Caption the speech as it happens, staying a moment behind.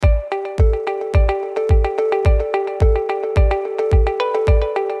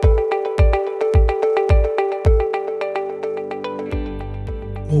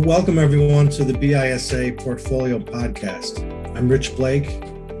welcome everyone to the BISA Portfolio Podcast. I'm Rich Blake,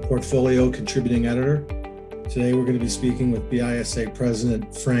 Portfolio Contributing Editor. Today we're going to be speaking with BISA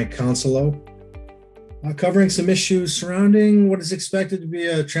President Frank Consulo, covering some issues surrounding what is expected to be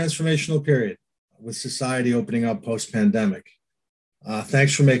a transformational period with society opening up post-pandemic.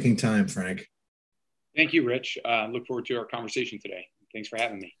 Thanks for making time, Frank. Thank you, Rich. Look forward to our conversation today. Thanks for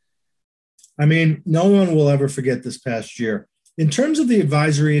having me. I mean, no one will ever forget this past year. In terms of the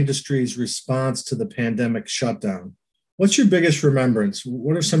advisory industry's response to the pandemic shutdown, what's your biggest remembrance?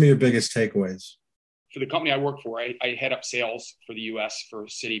 What are some of your biggest takeaways? For the company I work for, I head up sales for the U.S. for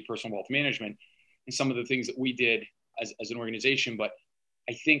Citi Personal Wealth Management, and some of the things that we did as an organization. But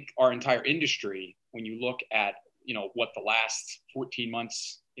I think our entire industry, when you look at what the last 14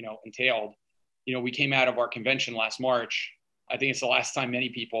 months entailed, we came out of our convention last March. I think it's the last time many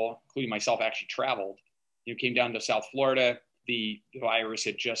people, including myself, actually traveled. Came down to South Florida. The virus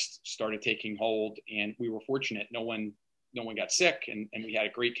had just started taking hold, and we were fortunate. No one got sick, and we had a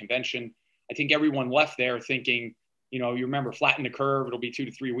great convention. I think everyone left there thinking, you remember, flatten the curve. It'll be 2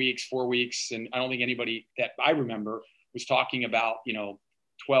 to 3 weeks, 4 weeks. And I don't think anybody that I remember was talking about,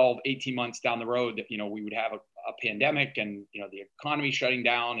 12, 18 months down the road that, we would have a pandemic and, the economy shutting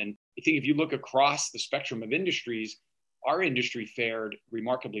down. And I think if you look across the spectrum of industries, our industry fared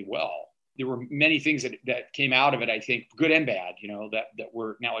remarkably well. There were many things that came out of it, I think, good and bad, that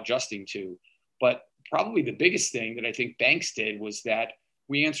we're now adjusting to. But probably the biggest thing that I think banks did was that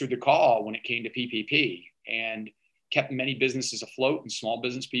we answered the call when it came to PPP and kept many businesses afloat and small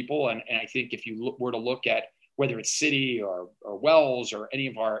business people. And I think if you were to look at whether it's Citi or Wells or any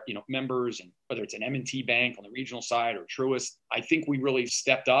of our members, and whether it's an M&T Bank on the regional side or Truist, I think we really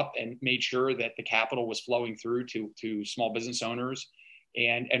stepped up and made sure that the capital was flowing through to small business owners.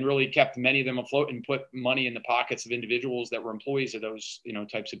 And really kept many of them afloat and put money in the pockets of individuals that were employees of those,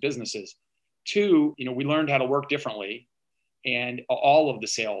 types of businesses. Two, we learned how to work differently, and all of the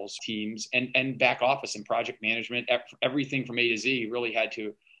sales teams and back office and project management, everything from A to Z really had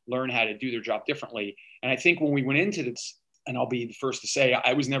to learn how to do their job differently. And I think when we went into this, and I'll be the first to say,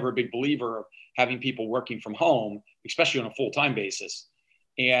 I was never a big believer of having people working from home, especially on a full-time basis.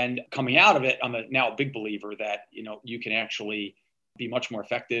 And coming out of it, I'm now a big believer that, you can actually be much more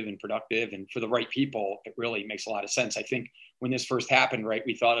effective and productive. And for the right people, it really makes a lot of sense. I think when this first happened, right,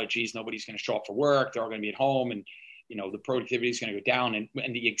 we thought, oh, geez, nobody's going to show up for work. They're all going to be at home, and, the productivity is going to go down.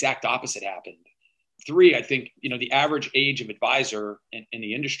 And the exact opposite happened. Three, I think, the average age of advisor in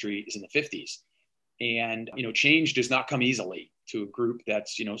the industry is in the 50s. And, change does not come easily to a group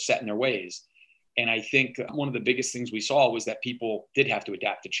that's, set in their ways. And I think one of the biggest things we saw was that people did have to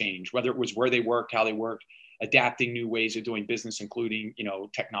adapt to change, whether it was where they worked, how they worked, adapting new ways of doing business, including,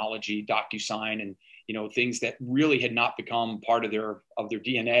 technology, DocuSign, and, things that really had not become part of their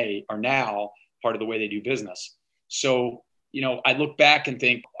DNA are now part of the way they do business. So, I look back and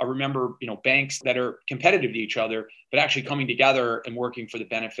think, I remember, banks that are competitive to each other, but actually coming together and working for the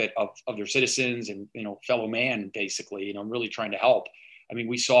benefit of their citizens and, fellow man, basically, really trying to help. I mean,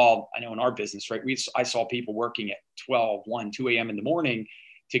 we saw, I know in our business, right, I saw people working at 12, 1, 2 a.m. in the morning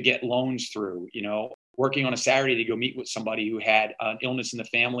to get loans through, working on a Saturday to go meet with somebody who had an illness in the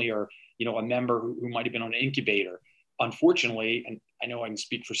family, or, a member who might have been on an incubator. Unfortunately, and I know I can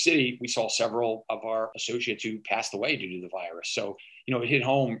speak for Citi, we saw several of our associates who passed away due to the virus. So, it hit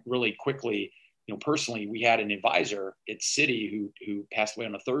home really quickly. Personally, we had an advisor at Citi who passed away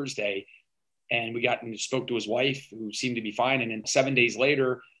on a Thursday, and we got and spoke to his wife, who seemed to be fine. And then 7 days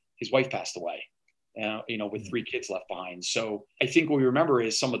later, his wife passed away, with 3 kids left behind. So I think what we remember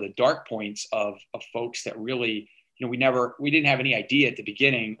is some of the dark points of folks that really, we didn't have any idea at the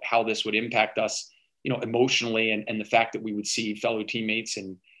beginning how this would impact us, emotionally, and the fact that we would see fellow teammates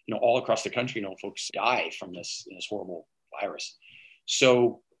and, all across the country, folks die from this horrible virus.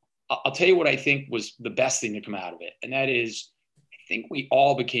 So I'll tell you what I think was the best thing to come out of it. And that is, I think we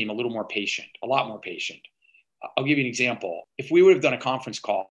all became a little more patient, a lot more patient. I'll give you an example. If we would have done a conference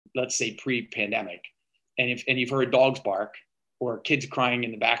call, let's say pre-pandemic, and you've heard dogs bark or kids crying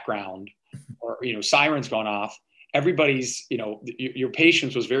in the background, or, sirens going off, everybody's, your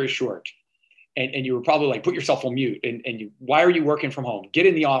patience was very short. And you were probably like, put yourself on mute. Why are you working from home? Get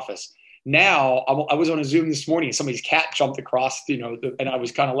in the office. Now, I was on a Zoom this morning and somebody's cat jumped across, and I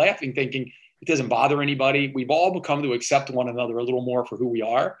was kind of laughing, thinking it doesn't bother anybody. We've all become to accept one another a little more for who we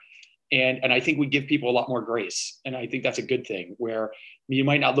are. And I think we give people a lot more grace. And I think that's a good thing, where you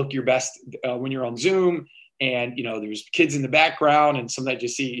might not look your best when you're on Zoom, and, there's kids in the background, and sometimes you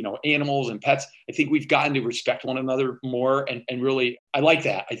see, animals and pets. I think we've gotten to respect one another more. And really, I like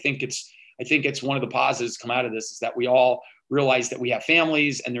that. I think it's one of the positives come out of this is that we all realize that we have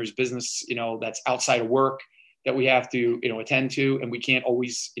families and there's business, that's outside of work that we have to, attend to. And we can't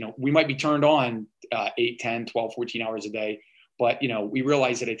always, we might be turned on 8, 10, 12, 14 hours a day. But, we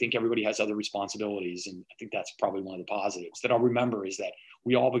realize that I think everybody has other responsibilities. And I think that's probably one of the positives that I'll remember is that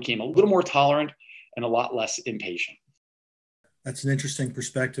we all became a little more tolerant and a lot less impatient. That's an interesting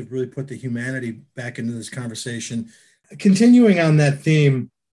perspective, really put the humanity back into this conversation. Continuing on that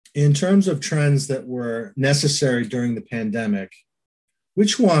theme, in terms of trends that were necessary during the pandemic,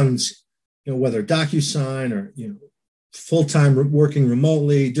 which ones, whether DocuSign or, full-time working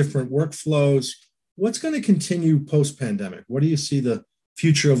remotely, different workflows, what's going to continue post-pandemic? What do you see the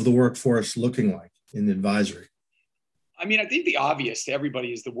future of the workforce looking like in advisory? I mean, I think the obvious to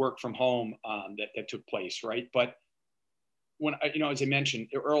everybody is the work from home that took place, right? But when, as I mentioned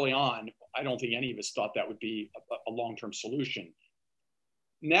early on, I don't think any of us thought that would be a long-term solution.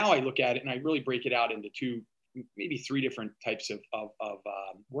 Now I look at it and I really break it out into 2, maybe 3 different types of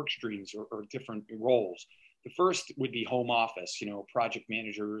work streams or different roles. The first would be home office, project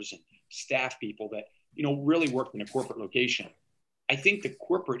managers and staff people that, really worked in a corporate location. I think the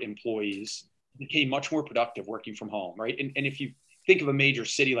corporate employees became much more productive working from home, right? And if you think of a major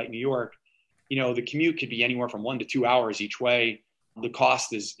city like New York, the commute could be anywhere from 1 to 2 hours each way. The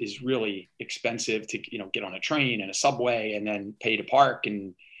cost is really expensive to, get on a train and a subway and then pay to park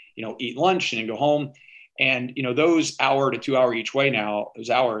and, eat lunch and then go home. And, those hour to 2 hour each way now, those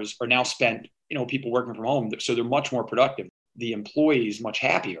hours are now spent, people working from home. So they're much more productive. The employee is much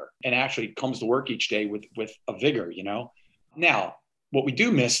happier and actually comes to work each day with a vigor, Now, what we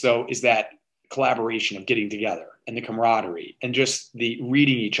do miss though, is that collaboration of getting together and the camaraderie and just the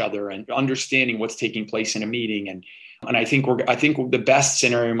reading each other and understanding what's taking place in a meeting. And I think the best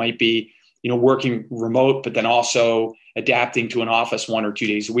scenario might be, working remote, but then also adapting to an office 1 or 2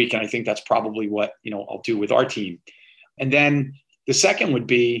 days a week. And I think that's probably what, I'll do with our team. And then the second would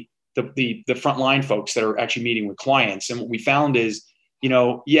be the frontline folks that are actually meeting with clients. And what we found is,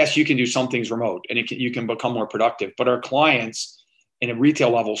 yes, you can do some things remote and you can become more productive, but our clients in a retail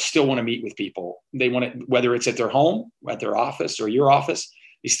level still want to meet with people. They want to, whether it's at their home, at their office or your office,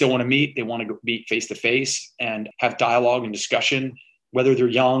 they still want to meet. They want to meet face to face and have dialogue and discussion, whether they're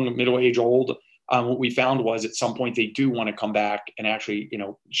young, middle age, old. What we found was at some point they do want to come back and actually,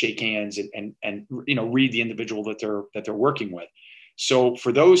 shake hands and read the individual that they're working with. So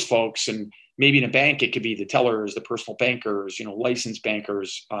for those folks, and maybe in a bank, it could be the tellers, the personal bankers, licensed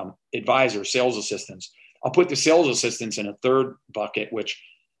bankers, advisors, sales assistants. I'll put the sales assistants in a third bucket, which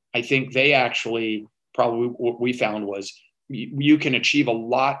I think they actually probably what we found was you can achieve a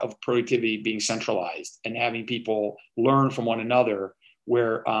lot of productivity being centralized and having people learn from one another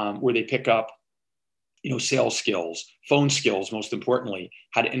where they pick up, sales skills, phone skills, most importantly,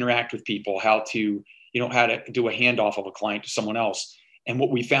 how to interact with people, how to do a handoff of a client to someone else. And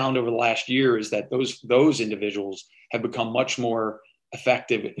what we found over the last year is that those individuals have become much more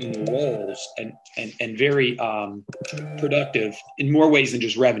effective in roles and very productive in more ways than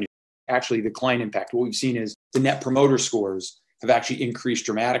just revenue. Actually, the client impact, what we've seen is the net promoter scores have actually increased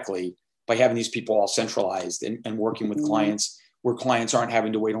dramatically by having these people all centralized and working with clients where clients aren't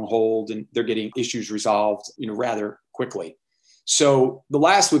having to wait on hold and they're getting issues resolved, rather quickly. So the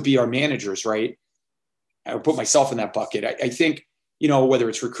last would be our managers, right? I would put myself in that bucket. I think, whether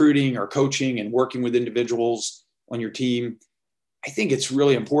it's recruiting or coaching and working with individuals on your team, I think it's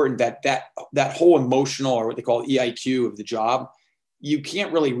really important that whole emotional, or what they call EIQ of the job, you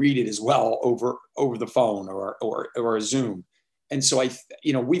can't really read it as well over the phone or a Zoom. And so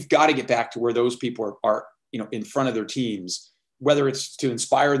we've got to get back to where those people are in front of their teams, whether it's to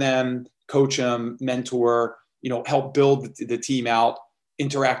inspire them, coach them, mentor, help build the team out,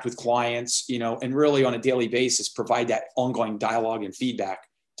 interact with clients, and really on a daily basis, provide that ongoing dialogue and feedback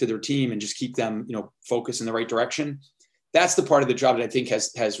to their team and just keep them, focused in the right direction. That's the part of the job that I think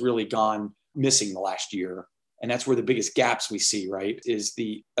has really gone missing the last year. And that's where the biggest gaps we see, right, is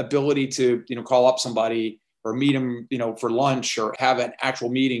the ability to, call up somebody or meet them, for lunch or have an actual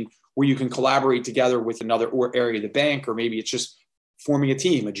meeting where you can collaborate together with another area of the bank, or maybe it's just forming a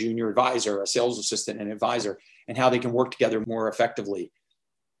team, a junior advisor, a sales assistant, and advisor, and how they can work together more effectively.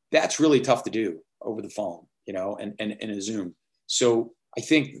 That's really tough to do over the phone, and in a Zoom. So I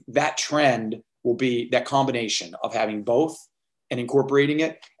think that trend will be that combination of having both and incorporating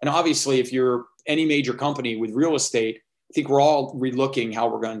it. And obviously, if you're any major company with real estate, I think we're all relooking how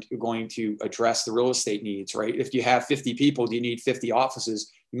we're going to address the real estate needs, right? If you have 50 people, do you need 50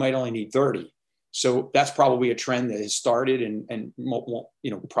 offices? You might only need 30. So that's probably a trend that has started and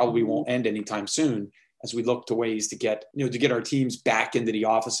probably won't end anytime soon, as we look to ways to get our teams back into the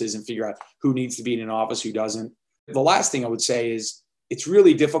offices and figure out who needs to be in an office, who doesn't. The last thing I would say is it's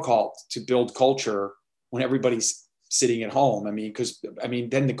really difficult to build culture when everybody's sitting at home.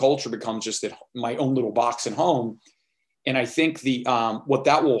 Then the culture becomes just at my own little box at home. And I think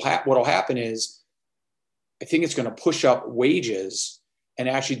what'll happen is I think it's going to push up wages and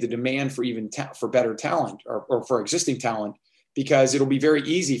actually the demand for for better talent or for existing talent, because it'll be very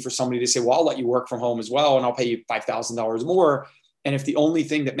easy for somebody to say, well, I'll let you work from home as well, and I'll pay you $5,000 more. And if the only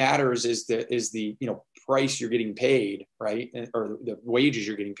thing that matters is the price you're getting paid, right, or the wages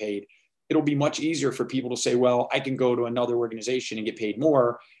you're getting paid, it'll be much easier for people to say, well, I can go to another organization and get paid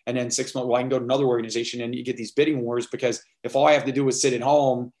more. And then 6 months, well, I can go to another organization, and you get these bidding wars, because if all I have to do is sit at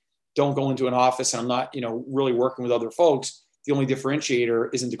home, don't go into an office, and I'm not, really working with other folks, the only differentiator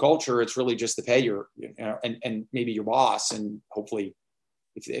isn't the culture. It's really just the pay and maybe your boss. And hopefully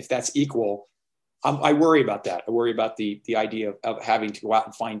if that's equal, I worry about that. I worry about the idea of having to go out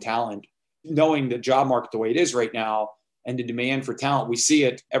and find talent, knowing the job market the way it is right now and the demand for talent. We see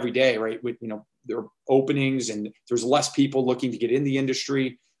it every day, right? There are openings and there's less people looking to get in the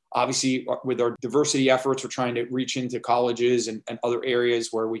industry. Obviously, with our diversity efforts, we're trying to reach into colleges and other areas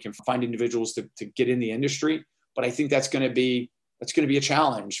where we can find individuals to get in the industry. But I think that's going to be a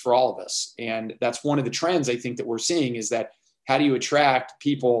challenge for all of us. And that's one of the trends I think that we're seeing, is that how do you attract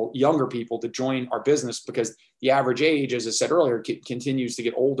people, younger people, to join our business? Because the average age, as I said earlier, continues to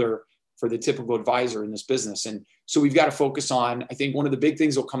get older for the typical advisor in this business. And so we've got to focus on, I think one of the big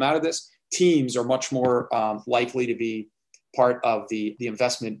things that will come out of this, teams are much more likely to be part of the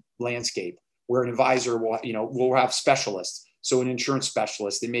investment landscape, where an advisor will have specialists. So an insurance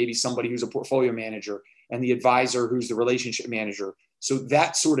specialist, and maybe somebody who's a portfolio manager, and the advisor who's the relationship manager. So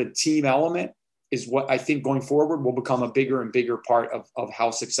that sort of team element is what I think going forward will become a bigger and bigger part of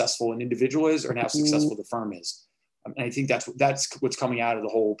how successful an individual is, or how successful the firm is. And I think that's what's coming out of the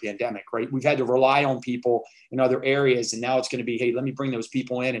whole pandemic, right? We've had to rely on people in other areas, and now it's going to be, hey, let me bring those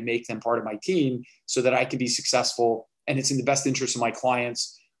people in and make them part of my team so that I can be successful, and it's in the best interest of my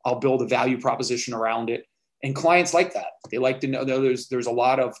clients. I'll build a value proposition around it. And clients like that. They like to know there's a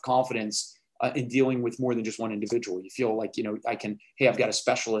lot of confidence in dealing with more than just one individual. You feel like, I've got a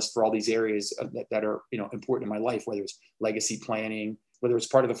specialist for all these areas that are, important in my life, whether it's legacy planning, whether it's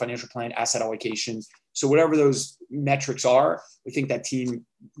part of the financial plan, asset allocation. So whatever those metrics are, we think that team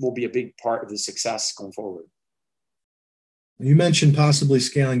will be a big part of the success going forward. You mentioned possibly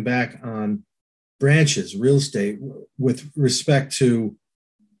scaling back on branches, real estate, with respect to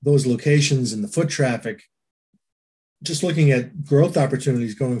those locations and the foot traffic. Just looking at growth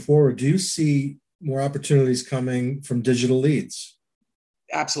opportunities going forward, do you see more opportunities coming from digital leads?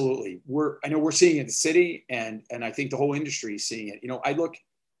 Absolutely. I know we're seeing it in the city, and I think the whole industry is seeing it. I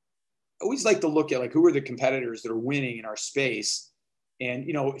always like to look at who are the competitors that are winning in our space. And,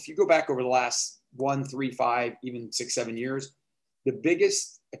 if you go back over the last 1, 3, 5, even 6, 7 years, the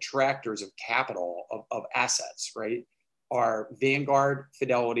biggest attractors of capital, of assets, right, are Vanguard,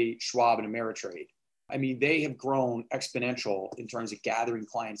 Fidelity, Schwab, and Ameritrade. They have grown exponential in terms of gathering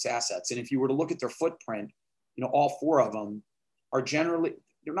clients' assets. And if you were to look at their footprint, all 4 of them are generally,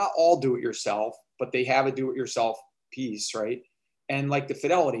 they're not all do-it-yourself, but they have a do-it-yourself piece, right? And like the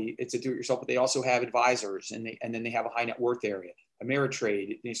Fidelity, it's a do-it-yourself, but they also have advisors, and then they have a high net worth area.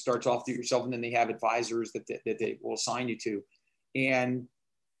 Ameritrade, it starts off do-it-yourself, and then they have advisors that they will assign you to. And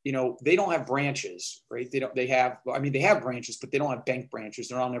they don't have branches, right? They have branches, but they don't have bank branches.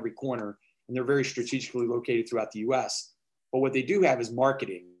 They're on every corner, and they're very strategically located throughout the US. But what they do have is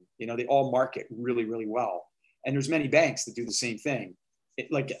marketing. They all market really, really well. And there's many banks that do the same thing.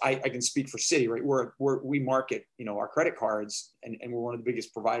 I can speak for Citi, right? We market, our credit cards, and we're one of the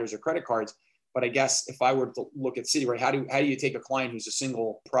biggest providers of credit cards. But I guess if I were to look at Citi, right, how do you take a client who's a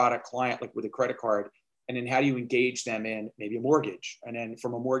single product client, like with a credit card, and then how do you engage them in maybe a mortgage? And then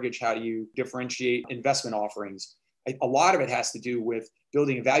from a mortgage, how do you differentiate investment offerings? A lot of it has to do with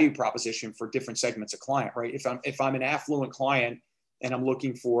building a value proposition for different segments of client, right? If I'm an affluent client and I'm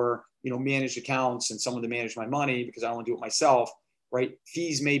looking for, managed accounts and someone to manage my money because I don't want to do it myself, right?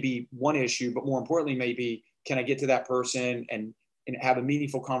 Fees may be one issue, but more importantly, maybe can I get to that person and have a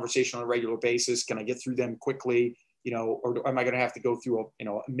meaningful conversation on a regular basis? Can I get through them quickly? Or am I going to have to go through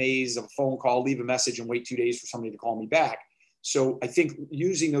a maze of a phone call, leave a message, and wait 2 days for somebody to call me back? So I think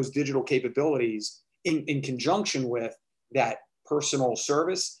using those digital capabilities in conjunction with that personal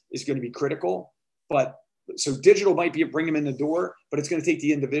service is going to be critical. But so digital might be bring them in the door, but it's going to take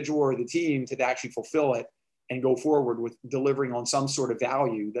the individual or the team to actually fulfill it and go forward with delivering on some sort of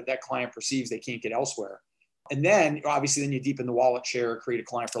value that client perceives they can't get elsewhere. And then obviously then you deepen the wallet share, create a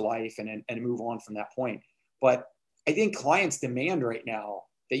client for life, and move on from that point. But I think clients demand right now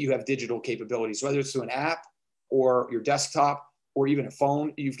that you have digital capabilities, whether it's through an app or your desktop or even a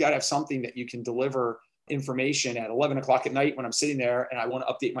phone. You've got to have something that you can deliver information at 11 o'clock at night when I'm sitting there and I want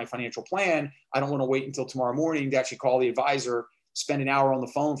to update my financial plan. I don't want to wait until tomorrow morning to actually call the advisor, spend an hour on the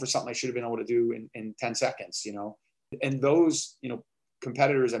phone for something I should have been able to do in 10 seconds, and those,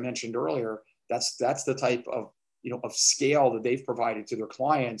 competitors I mentioned earlier, that's the type of, of scale that they've provided to their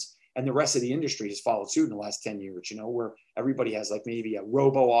clients. And the rest of the industry has followed suit in the last 10 years, where everybody has like maybe a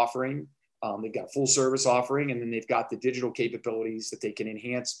robo offering. They've got a full service offering, and then they've got the digital capabilities that they can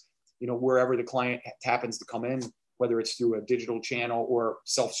enhance, wherever the client happens to come in, whether it's through a digital channel or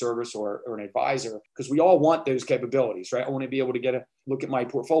self-service or an advisor, because we all want those capabilities, right? I want to be able to get a look at my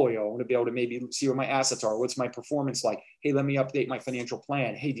portfolio. I want to be able to maybe see where my assets are. What's my performance like? Hey, let me update my financial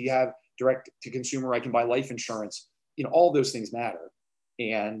plan. Hey, do you have direct to consumer? I can buy life insurance. All those things matter.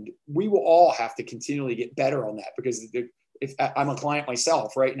 And we will all have to continually get better on that, because if I'm a client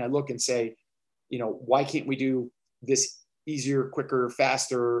myself, right? And I look and say, why can't we do this easier, quicker,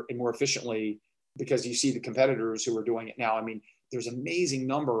 faster, and more efficiently? Because you see the competitors who are doing it now. I mean, there's an amazing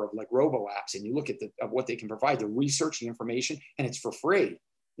number of like robo apps, and you look at of what they can provide, the research, the information, and it's for free,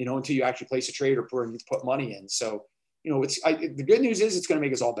 until you actually place a trade or put money in. So, the good news is it's going to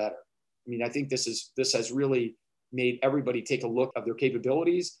make us all better. I mean, I think this has really made everybody take a look at their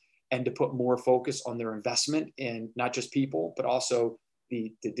capabilities and to put more focus on their investment in not just people, but also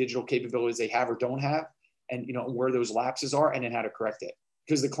the digital capabilities they have or don't have, and where those lapses are, and then how to correct it.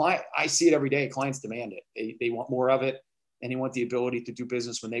 Because the client, I see it every day, clients demand it. They want more of it, and they want the ability to do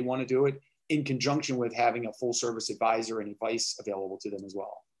business when they want to do it, in conjunction with having a full service advisor and advice available to them as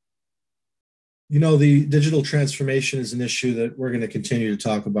well. The digital transformation is an issue that we're going to continue to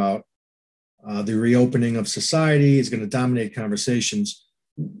talk about. The reopening of society is going to dominate conversations.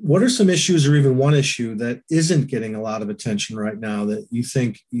 What are some issues, or even one issue, that isn't getting a lot of attention right now that you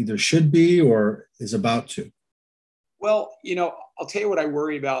think either should be or is about to? Well, I'll tell you what I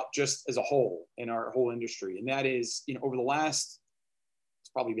worry about just as a whole in our whole industry. And that is, over the last, it's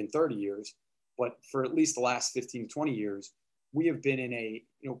probably been 30 years, but for at least the last 15, 20 years, we have been in a,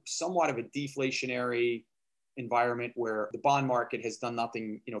 somewhat of a deflationary environment where the bond market has done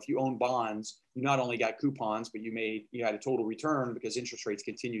nothing. If you own bonds, you not only got coupons, but you had a total return because interest rates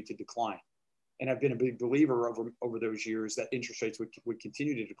continue to decline. And I've been a big believer over those years that interest rates would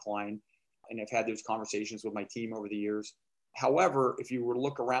continue to decline. And I've had those conversations with my team over the years. However, if you were to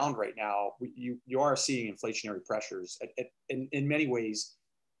look around right now, you are seeing inflationary pressures in many ways,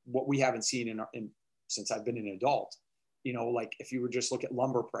 what we haven't seen since I've been an adult. Like if you were just look at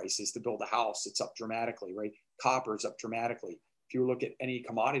lumber prices to build a house, it's up dramatically, right? Copper's up dramatically. If you look at any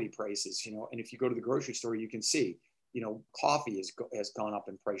commodity prices, and if you go to the grocery store, you can see, coffee has gone up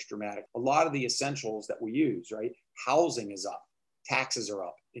in price dramatically. A lot of the essentials that we use, right? Housing is up, taxes are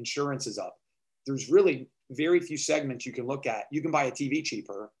up, insurance is up. There's really very few segments you can look at. You can buy a TV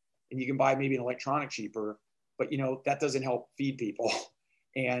cheaper, and you can buy maybe an electronic cheaper, but that doesn't help feed people.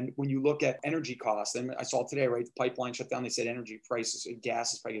 And when you look at energy costs, and I saw today, right, the pipeline shut down, they said energy prices,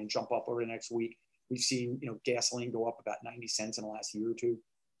 gas is probably going to jump up over the next week. We've seen, gasoline go up about 90 cents in the last year or two.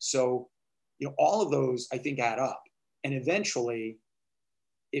 So, all of those, I think, add up. And eventually,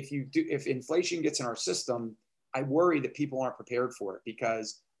 if inflation gets in our system, I worry that people aren't prepared for it,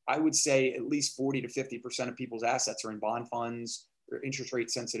 because I would say at least 40 to 50% of people's assets are in bond funds or interest rate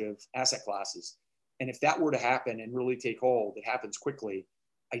sensitive asset classes. And if that were to happen and really take hold, it happens quickly.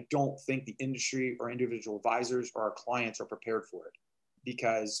 I don't think the industry or individual advisors or our clients are prepared for it,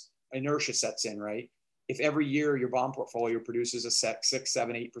 because inertia sets in, right? If every year your bond portfolio produces a 6,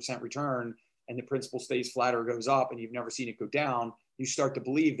 7, 8% return, and the principal stays flat or goes up, and you've never seen it go down, you start to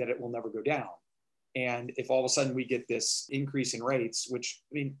believe that it will never go down. And if all of a sudden we get this increase in rates, which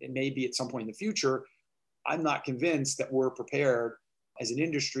it may be at some point in the future, I'm not convinced that we're prepared as an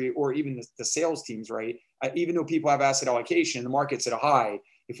industry, or even the sales teams, right? Even though people have asset allocation, the market's at a high.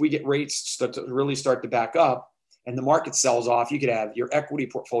 If we get rates really start to back up and the market sells off, you could have your equity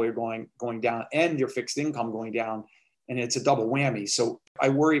portfolio going down and your fixed income going down, and it's a double whammy. So I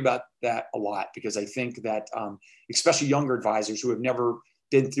worry about that a lot, because I think that especially younger advisors who have never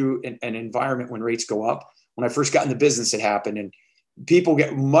been through an environment when rates go up. When I first got in the business, it happened, and people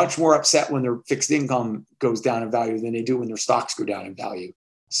get much more upset when their fixed income goes down in value than they do when their stocks go down in value.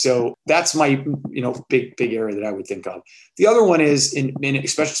 So that's my, big area that I would think of. The other one is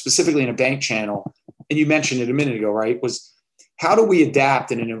especially specifically in a bank channel, and you mentioned it a minute ago, right? Was how do we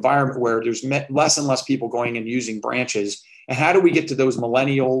adapt in an environment where there's less and less people going and using branches? And how do we get to those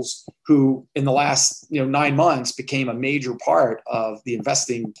millennials who in the last 9 months became a major part of the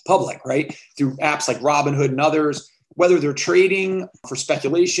investing public, right? Through apps like Robinhood and others, whether they're trading for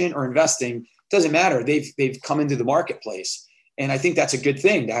speculation or investing, doesn't matter. They've come into the marketplace. And I think that's a good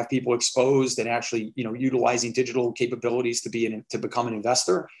thing to have people exposed and actually, utilizing digital capabilities to become an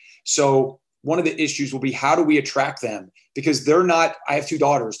investor. So one of the issues will be, how do we attract them? Because I have two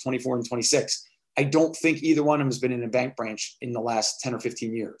daughters, 24 and 26. I don't think either one of them has been in a bank branch in the last 10 or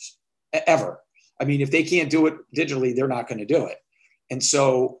 15 years, ever. I mean, if they can't do it digitally, they're not going to do it. And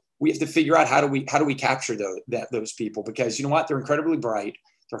so we have to figure out how do we capture those people, because you know what? They're incredibly bright.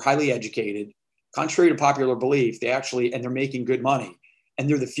 They're highly educated. Contrary to popular belief, they're making good money, and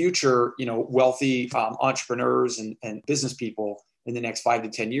they're the future, wealthy entrepreneurs and business people in the next 5 to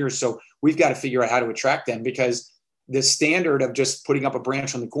 10 years. So we've got to figure out how to attract them, because the standard of just putting up a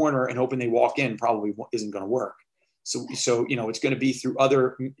branch on the corner and hoping they walk in probably isn't going to work. So it's going to be through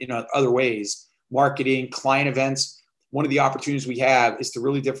other ways, marketing, client events. One of the opportunities we have is to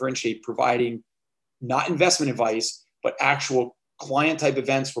really differentiate, providing not investment advice, but actual client type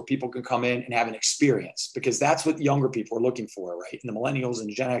events where people can come in and have an experience, because that's what younger people are looking for, right? And the millennials and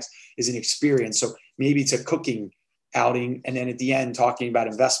Gen X is an experience. So maybe it's a cooking outing, and then at the end talking about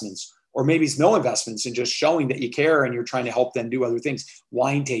investments, or maybe it's no investments and just showing that you care and you're trying to help them do other things.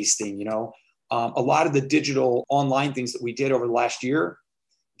 Wine tasting, a lot of the digital online things that we did over the last year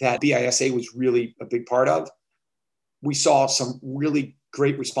that BISA was really a big part of, we saw some really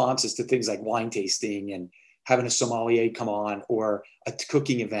great responses to things like wine tasting and having a sommelier come on, or a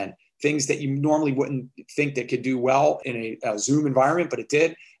cooking event, things that you normally wouldn't think that could do well in a Zoom environment, but it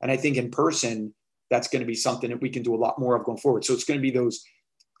did. And I think in person, that's going to be something that we can do a lot more of going forward. So it's going to be those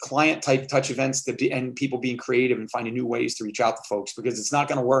client type touch events and people being creative and finding new ways to reach out to folks, because it's not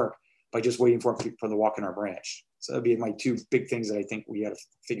going to work by just waiting for them to walk in our branch. So that'd be my two big things that I think we got to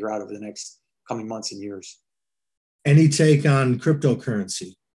figure out over the next coming months and years. Any take on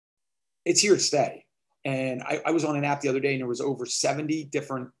cryptocurrency? It's here to stay. And I was on an app the other day, and there was over 70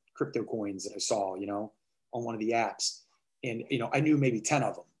 different crypto coins that I saw, on one of the apps. And, I knew maybe 10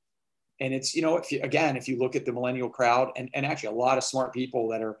 of them. And it's, if you look at the millennial crowd, and actually a lot of smart people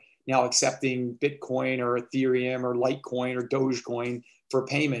that are now accepting Bitcoin or Ethereum or Litecoin or Dogecoin for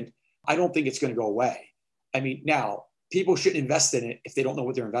payment, I don't think it's going to go away. I mean, now people shouldn't invest in it if they don't know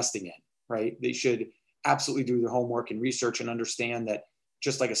what they're investing in, right? They should absolutely do their homework and research and understand that,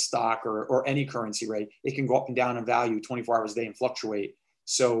 just like a stock or any currency, right? It can go up and down in value 24 hours a day and fluctuate.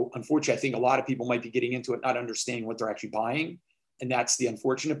 So unfortunately, I think a lot of people might be getting into it, not understanding what they're actually buying. And that's the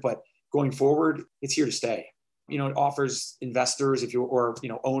unfortunate, but going forward, it's here to stay. It offers investors,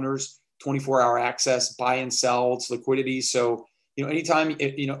 owners, 24-hour access, buy and sell, it's liquidity. So, anytime,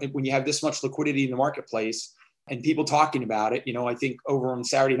 when you have this much liquidity in the marketplace and people talking about it, I think over on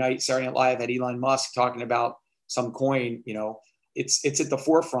Saturday Night Live had Elon Musk talking about some coin, it's at the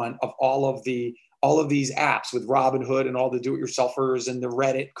forefront of all of these apps with Robinhood and all the do-it-yourselfers and the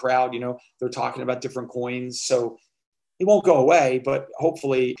Reddit crowd. They're talking about different coins. So it won't go away, but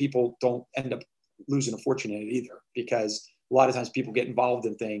hopefully people don't end up losing a fortune in it either, because a lot of times people get involved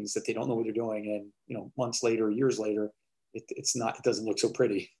in things that they don't know what they're doing. And, months later, years later, it doesn't look so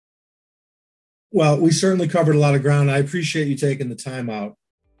pretty. Well, we certainly covered a lot of ground. I appreciate you taking the time out.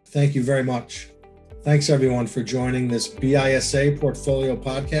 Thank you very much. Thanks, everyone, for joining this BISA Portfolio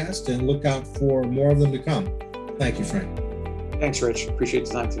Podcast, and look out for more of them to come. Thank you, Frank. Thanks, Rich. Appreciate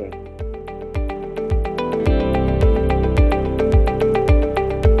the time today.